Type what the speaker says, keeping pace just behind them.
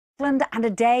And a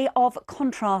day of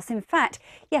contrast. In fact,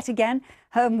 yet again,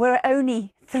 we're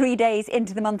only 3 days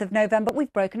into the month of November.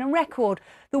 We've broken a record.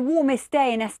 The warmest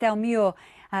day in Estelmuir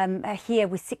here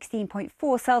was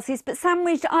 16.4 Celsius, but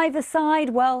sandwiched either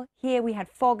side, well, here we had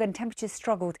fog and temperatures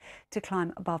struggled to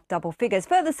climb above double figures.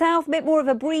 Further south, a bit more of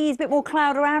a breeze, a bit more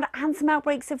cloud around and some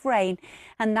outbreaks of rain.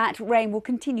 And that rain will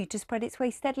continue to spread its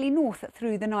way steadily north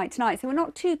through the night tonight. So we're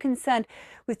not too concerned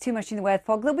with too much in the way of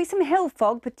fog. There'll be some hill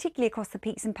fog, particularly across the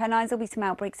peaks and Pennines. There'll be some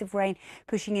outbreaks of rain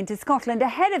pushing into Scotland.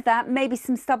 Ahead of that, maybe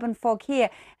some stubborn fog here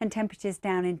and temperatures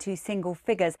down into single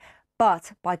figures.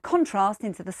 But by contrast,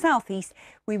 into the southeast,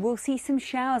 we will see some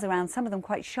showers around, some of them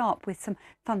quite sharp with some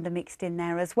thunder mixed in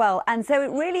there as well. And so it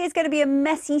really is going to be a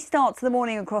messy start to the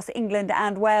morning across England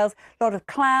and Wales. A lot of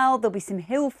cloud, there'll be some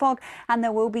hill fog and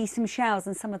there will be some showers,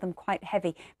 and some of them quite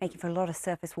heavy, making for a lot of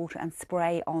surface water and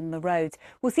spray on the roads.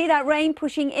 We'll see that rain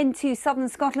pushing into southern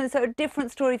Scotland, so a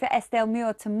different story for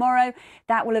Estelmuir tomorrow.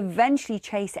 That will eventually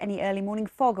chase any early morning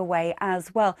fog away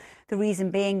as well. The reason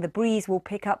being the breeze will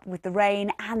pick up with the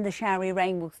rain, and the showery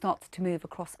rain will start to move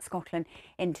across Scotland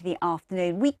into the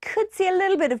afternoon. We could see a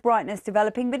little bit of brightness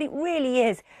developing, but it really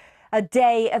is a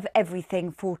day of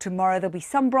everything for tomorrow. There'll be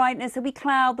some brightness, there'll be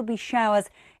cloud, there'll be showers,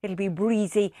 it'll be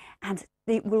breezy, and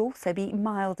it will also be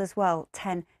mild as well,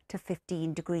 10 to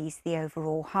 15 degrees the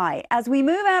overall high. As we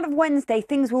move out of Wednesday,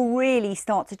 things will really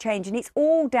start to change, and it's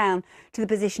all down to the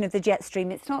position of the jet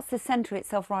stream. It starts to centre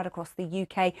itself right across the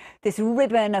UK, this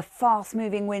ribbon of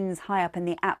fast-moving winds high up in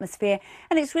the atmosphere,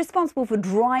 and it's responsible for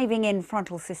driving in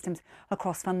frontal systems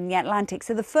across from the Atlantic.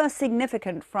 So the first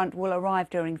significant front will arrive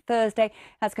during Thursday.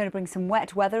 That's going to bring some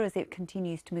wet weather as it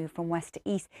continues to move from west to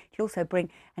east. It'll also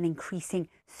bring an increasing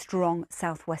strong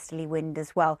southwesterly wind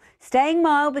as well. Staying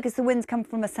mild because the winds come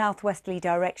from a southwesterly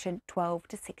direction, 12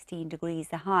 to 16 degrees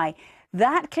the high.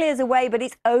 That clears away, but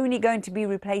it's only going to be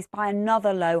replaced by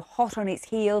another low hot on its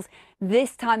heels.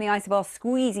 This time the isobars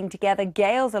squeezing together.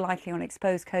 Gales are likely on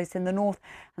exposed coasts in the north,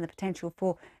 and the potential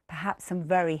for perhaps some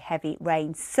very heavy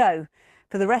rain. So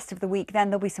for the rest of the week then,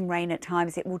 there'll be some rain at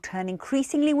times. It will turn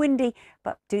increasingly windy,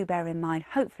 but do bear in mind,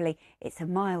 hopefully it's a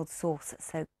mild source,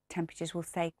 so temperatures will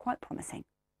stay quite promising.